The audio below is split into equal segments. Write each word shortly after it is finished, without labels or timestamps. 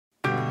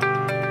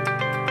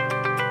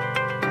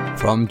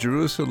From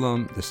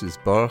Jerusalem, this is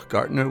Baruch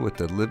Gartner with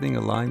the Living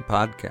Aligned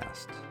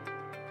podcast.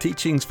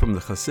 Teachings from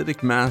the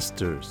Hasidic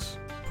masters,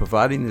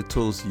 providing the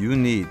tools you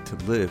need to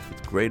live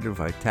with greater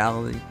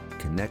vitality,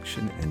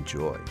 connection, and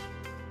joy.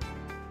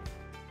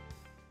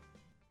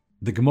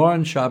 The Gemara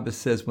on Shabbos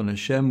says when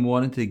Hashem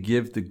wanted to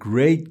give the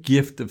great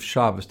gift of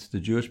Shabbos to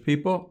the Jewish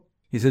people,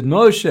 He said,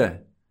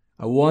 Moshe,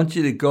 I want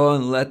you to go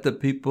and let the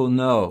people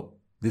know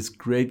this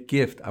great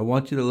gift. I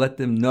want you to let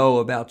them know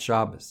about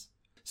Shabbos.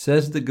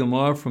 Says the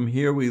Gemara, from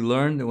here we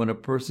learn that when a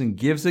person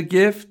gives a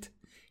gift,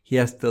 he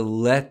has to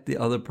let the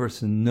other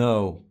person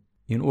know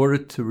in order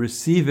to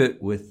receive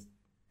it with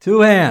two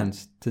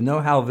hands, to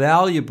know how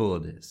valuable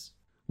it is.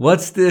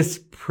 What's this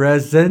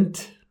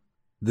present?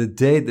 The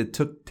day that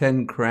took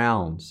 10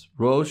 crowns,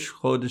 Rosh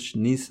Chodesh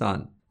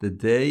Nissan, the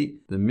day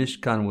the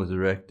Mishkan was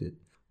erected,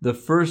 the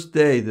first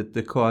day that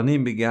the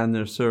Kohanim began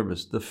their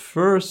service, the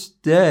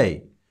first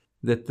day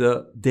that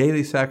the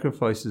daily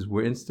sacrifices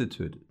were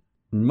instituted.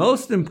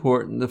 Most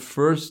important, the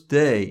first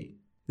day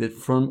that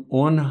from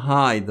on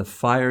high the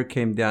fire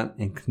came down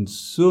and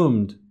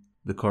consumed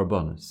the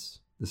karbonos,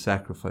 the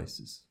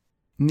sacrifices.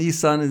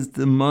 Nisan is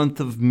the month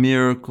of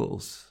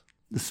miracles.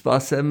 The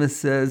Sfas Emes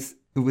says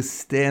it was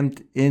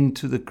stamped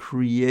into the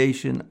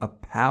creation a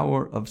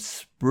power of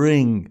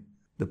spring,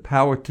 the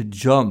power to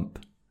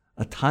jump,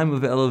 a time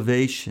of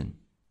elevation.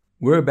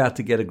 We're about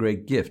to get a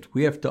great gift.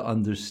 We have to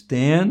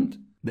understand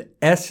the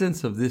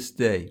essence of this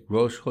day,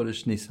 Rosh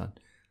Chodesh Nissan.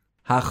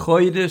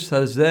 HaChodesh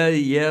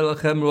hazeh yeh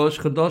lachem Rosh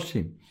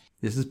Chodoshim.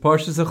 This is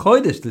Parshas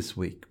HaChodesh this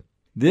week.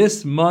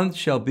 This month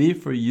shall be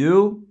for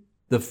you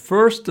the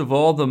first of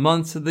all the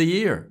months of the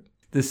year.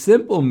 The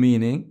simple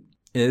meaning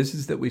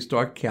is that we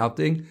start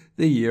counting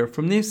the year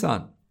from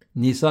Nisan.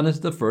 Nisan is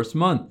the first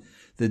month.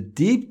 The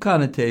deep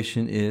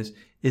connotation is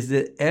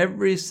that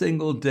every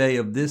single day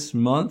of this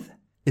month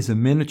is a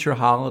miniature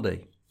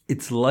holiday.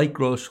 It's like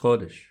Rosh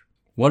Chodesh.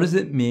 What does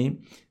it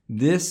mean?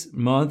 This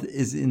month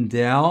is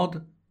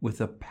endowed with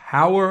the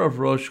power of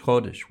Rosh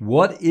Chodesh.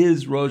 What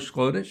is Rosh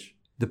Chodesh?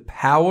 The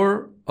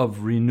power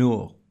of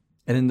renewal.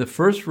 And in the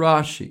first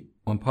Rashi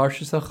on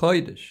Parshas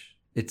HaChodesh,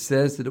 it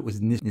says that it was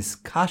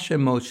niskashe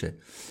Moshe.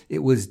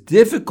 It was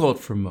difficult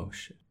for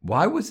Moshe.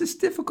 Why was this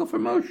difficult for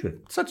Moshe?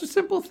 Such a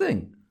simple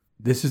thing.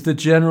 This is the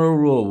general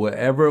rule.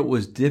 Wherever it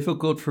was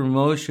difficult for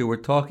Moshe, we're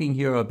talking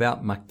here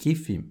about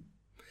makifim,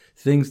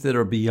 things that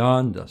are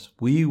beyond us.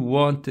 We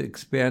want to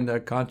expand our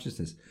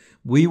consciousness.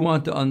 We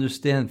want to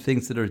understand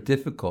things that are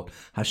difficult.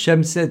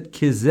 Hashem said,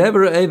 Kizeh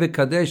v're'eh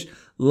v'kadesh,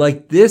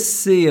 like this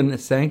see and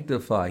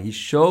sanctify. He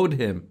showed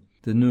him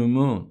the new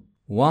moon.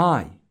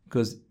 Why?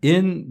 Because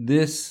in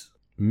this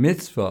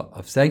mitzvah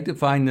of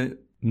sanctifying the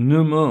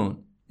new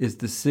moon is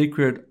the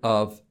secret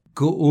of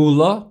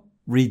geula,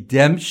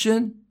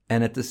 redemption,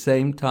 and at the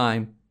same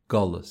time,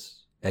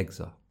 golus,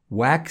 exile.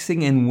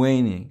 Waxing and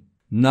waning,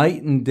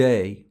 night and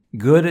day,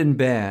 good and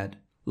bad,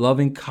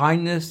 loving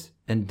kindness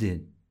and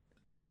din.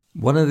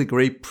 One of the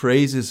great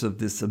praises of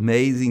this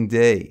amazing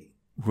day,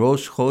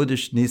 Rosh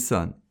Chodesh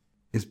Nissan,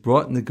 is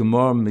brought in the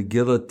Gemara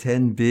Megillah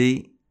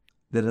 10b,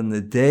 that on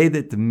the day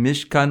that the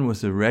Mishkan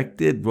was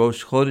erected,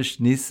 Rosh Chodesh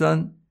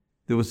Nissan,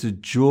 there was a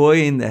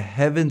joy in the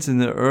heavens and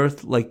the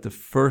earth like the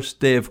first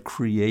day of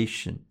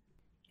creation.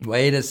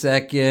 Wait a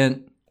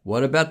second.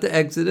 What about the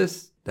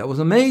Exodus? That was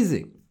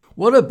amazing.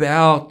 What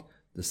about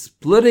the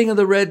splitting of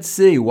the Red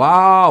Sea?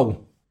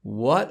 Wow.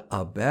 What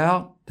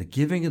about the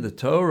giving of the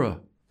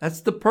Torah?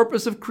 That's the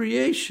purpose of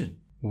creation.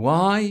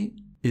 Why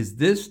is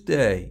this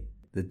day,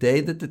 the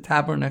day that the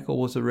tabernacle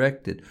was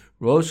erected,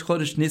 Rosh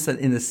Chodesh Nissan,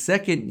 in the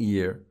second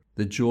year,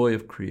 the joy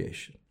of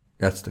creation?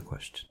 That's the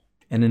question.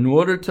 And in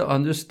order to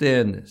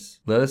understand this,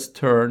 let us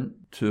turn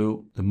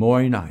to the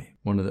Morinai,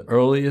 one of the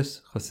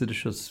earliest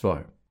Hasidic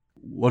Sfarim,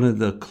 one of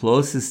the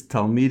closest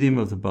Talmidim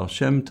of the Baal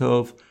Shem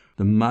Tov,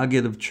 the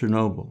Maggid of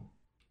Chernobyl.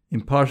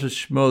 In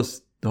Parshas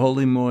Shmos, the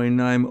Holy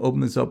Morinai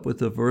opens up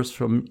with a verse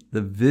from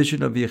the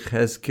vision of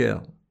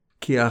Yechezkel.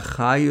 Ki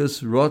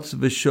achayus rotz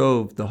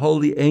v'shov, the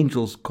holy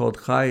angels called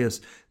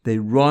chayus, they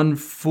run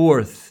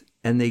forth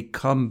and they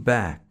come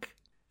back.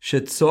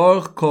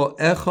 Shetzorch kol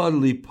echad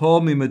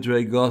lipo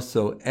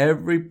mimadregoso,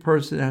 every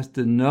person has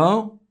to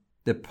know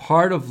that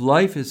part of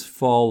life is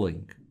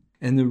falling.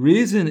 And the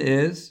reason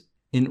is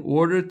in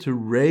order to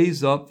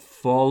raise up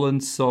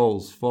fallen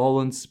souls,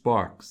 fallen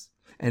sparks.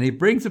 And he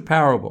brings a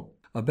parable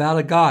about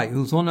a guy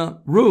who's on a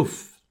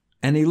roof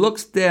and he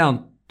looks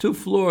down 2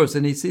 floors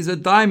and he sees a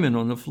diamond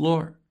on the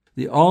floor.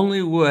 The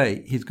only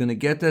way he's going to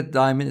get that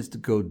diamond is to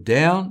go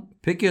down,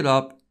 pick it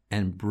up,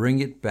 and bring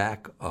it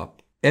back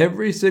up.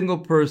 Every single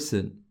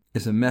person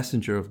is a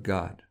messenger of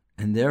God,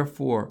 and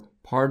therefore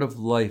part of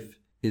life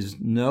is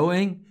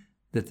knowing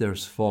that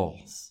there's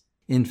falls.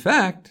 In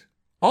fact,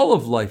 all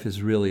of life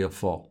is really a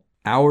fall.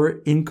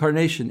 Our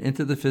incarnation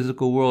into the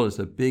physical world is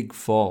a big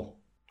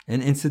fall.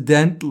 And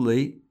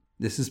incidentally,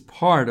 this is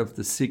part of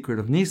the secret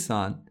of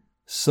Nisan.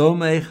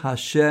 Somech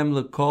Hashem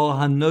lekol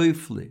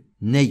hanoifli.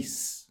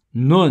 Nes.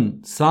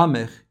 Nun,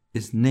 Samech,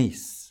 is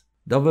Nes.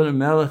 David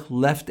HaMelech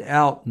left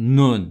out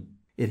Nun.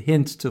 It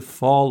hints to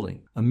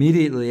falling.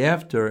 Immediately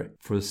after,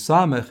 for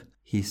Samech,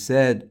 he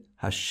said,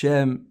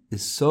 Hashem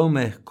is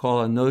somech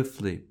kol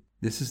hanofli.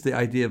 This is the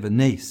idea of a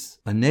nes.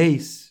 A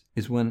nes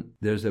is when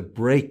there's a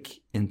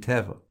break in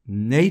teva.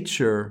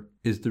 Nature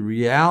is the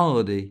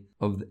reality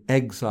of the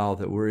exile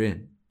that we're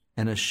in.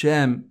 And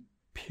Hashem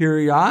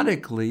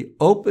periodically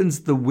opens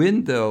the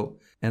window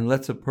and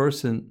lets a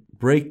person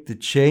break the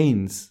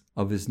chains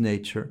of his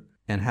nature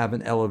and have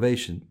an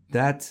elevation.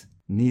 That's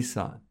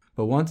Nissan.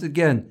 But once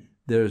again,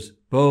 there's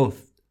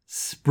both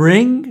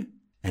spring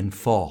and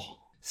fall.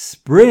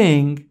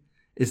 Spring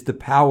is the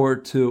power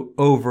to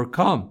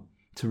overcome,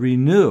 to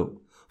renew.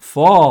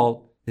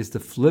 Fall is the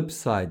flip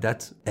side.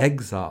 That's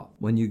exile,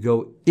 when you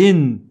go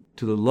in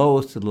to the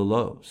lowest of the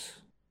lows.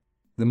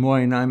 The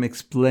Moiraim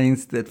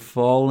explains that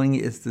falling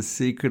is the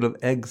secret of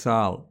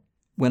exile.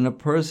 When a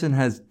person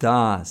has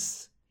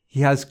das,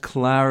 he has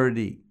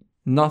clarity.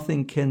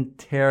 Nothing can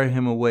tear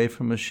him away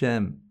from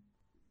Hashem.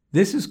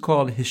 This is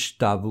called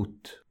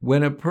hishtavut.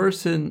 When a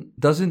person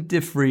doesn't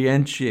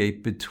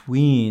differentiate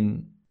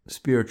between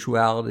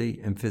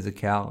spirituality and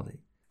physicality,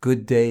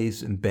 good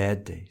days and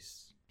bad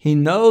days. He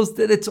knows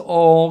that it's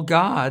all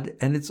God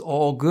and it's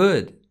all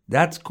good.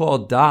 That's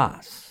called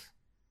das.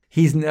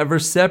 He's never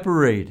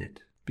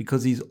separated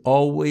because he's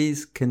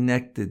always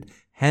connected.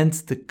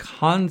 Hence the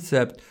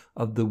concept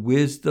of the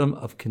wisdom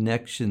of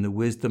connection, the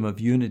wisdom of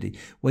unity.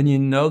 When you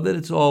know that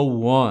it's all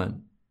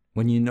one,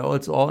 when you know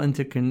it's all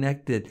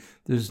interconnected,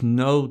 there's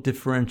no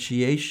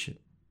differentiation.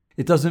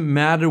 It doesn't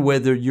matter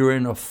whether you're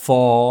in a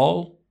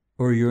fall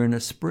or you're in a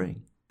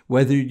spring,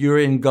 whether you're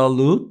in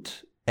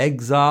galut,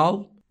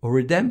 exile, or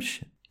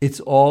redemption.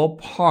 It's all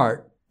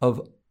part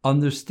of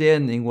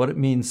understanding what it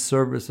means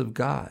service of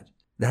God.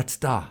 That's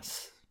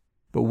das.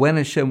 But when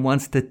Hashem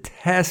wants to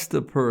test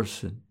a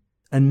person,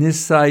 a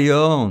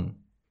nisayon,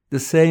 the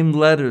same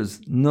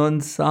letters,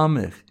 nun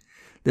samech,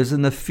 there's a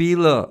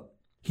nefila.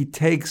 He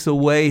takes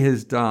away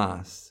his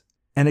das,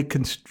 and a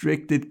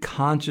constricted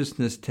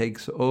consciousness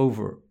takes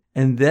over.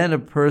 And then a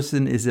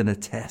person is in a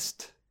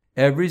test.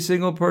 Every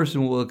single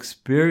person will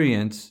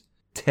experience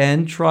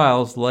 10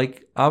 trials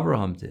like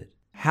Abraham did.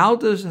 How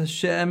does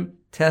Hashem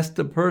test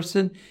a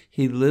person?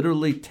 He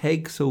literally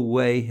takes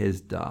away his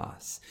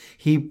das.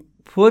 He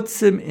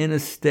puts him in a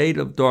state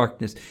of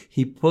darkness.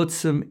 He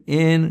puts him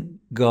in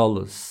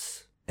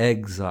galus,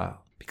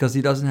 exile, because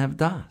he doesn't have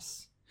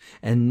das.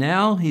 And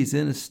now he's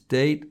in a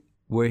state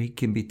where he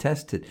can be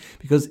tested.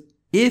 Because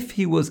if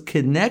he was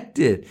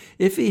connected,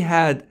 if he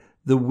had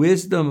the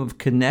wisdom of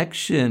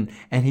connection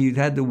and he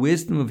had the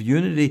wisdom of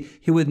unity,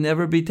 he would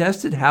never be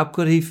tested. How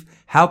could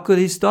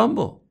he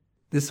stumble?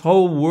 This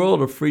whole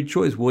world of free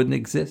choice wouldn't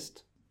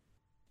exist.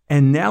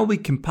 And now we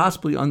can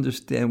possibly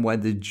understand why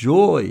the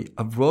joy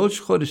of Rosh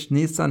Chodesh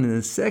Nissan in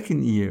the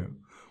second year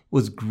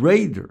was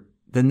greater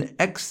than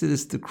the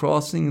Exodus, the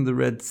crossing of the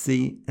Red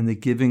Sea, and the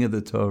giving of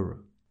the Torah.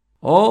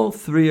 All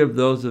three of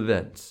those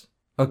events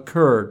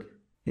occurred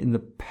in the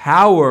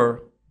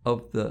power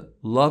of the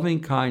loving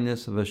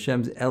kindness of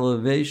Hashem's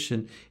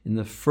elevation in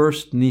the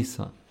first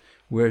Nissan,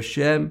 where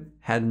Hashem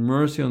had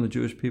mercy on the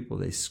Jewish people.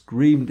 They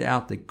screamed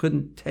out. They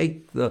couldn't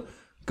take the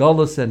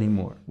Gullus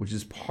anymore, which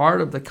is part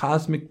of the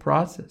cosmic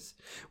process.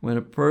 When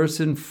a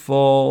person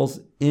falls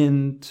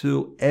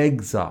into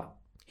exile,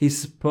 he's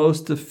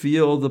supposed to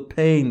feel the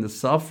pain, the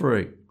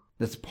suffering.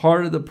 That's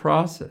part of the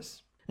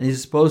process. And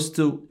he's supposed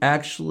to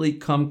actually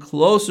come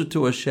closer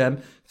to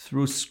Hashem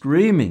through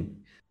screaming.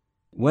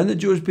 When the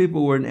Jewish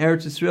people were in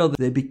Eretz Yisrael,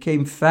 they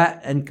became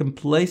fat and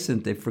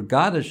complacent. They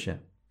forgot Hashem.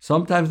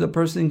 Sometimes a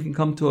person can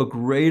come to a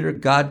greater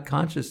God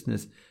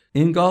consciousness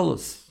in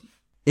Galus,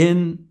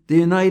 in the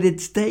United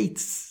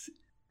States.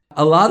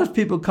 A lot of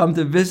people come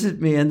to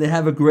visit me and they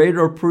have a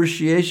greater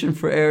appreciation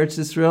for Eretz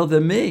Yisrael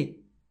than me.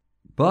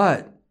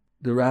 But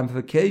the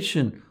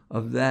ramification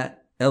of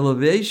that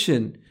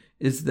elevation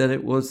is that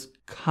it was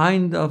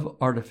kind of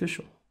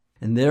artificial.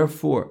 And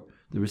therefore,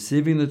 the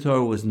receiving the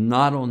Torah was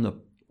not on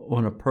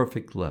a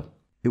perfect level.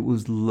 It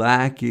was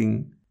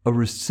lacking a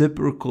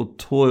reciprocal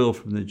toil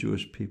from the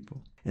Jewish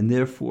people. And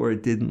therefore,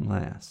 it didn't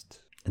last.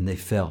 And they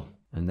fell.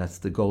 And that's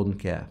the golden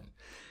calf.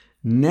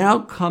 Now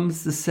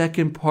comes the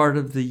second part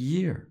of the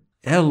year.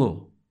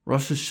 Elul,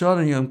 Rosh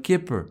Hashanah, Yom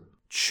Kippur,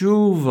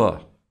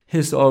 Tshuva,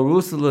 His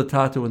Arusa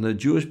Latata, when the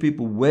Jewish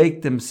people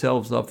wake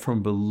themselves up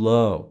from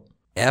below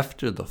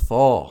after the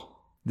fall.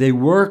 They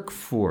work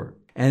for it.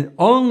 And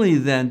only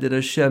then did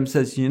Hashem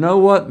says, you know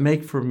what?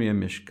 Make for me a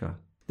Mishkan.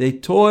 They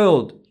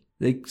toiled,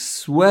 they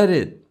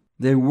sweated,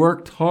 they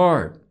worked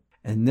hard.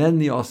 And then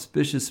the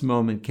auspicious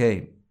moment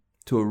came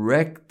to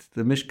erect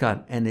the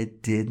Mishkan, and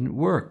it didn't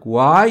work.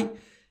 Why?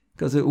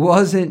 Because it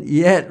wasn't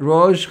yet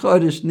Rosh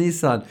Chodesh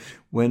Nissan.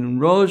 When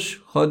Rosh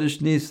Chodesh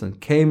Nissan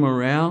came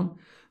around,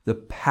 the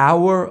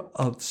power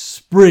of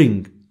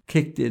spring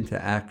kicked into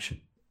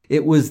action.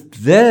 It was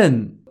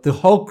then the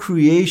whole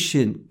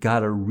creation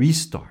got a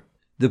restart.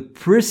 The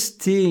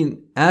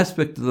pristine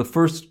aspect of the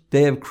first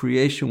day of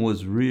creation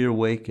was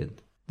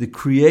reawakened. The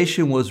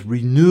creation was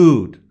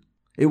renewed.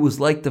 It was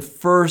like the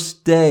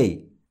first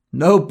day.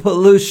 No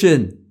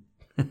pollution.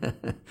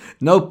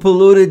 No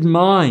polluted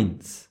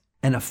minds.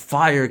 and a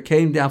fire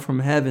came down from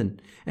heaven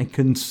and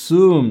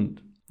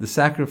consumed the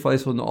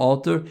sacrifice on the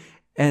altar,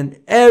 and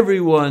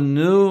everyone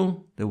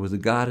knew there was a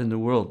God in the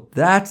world.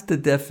 That's the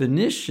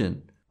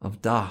definition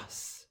of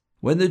Das.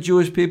 When the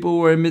Jewish people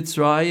were in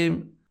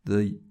Mitzrayim,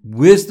 the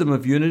wisdom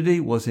of unity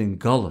was in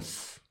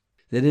Gullus.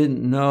 They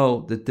didn't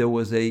know that there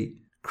was a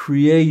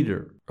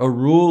creator, a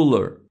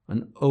ruler,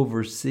 an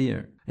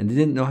overseer, and they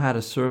didn't know how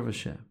to serve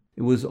Hashem.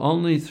 It was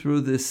only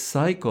through this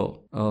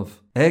cycle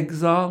of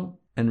exile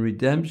and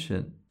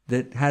redemption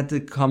that had to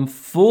come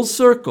full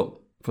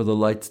circle for the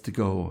lights to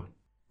go on.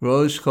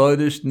 Rosh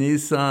Chodesh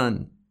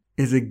Nissan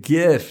is a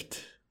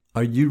gift.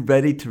 Are you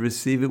ready to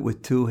receive it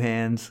with two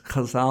hands?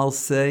 Chazal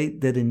say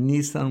that in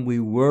Nissan we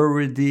were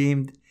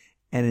redeemed,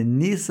 and in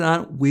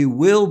Nissan we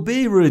will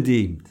be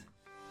redeemed.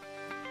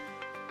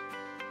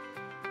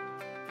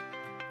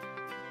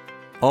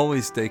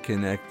 Always stay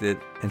connected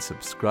and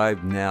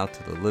subscribe now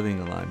to the Living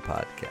Aligned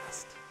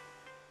podcast.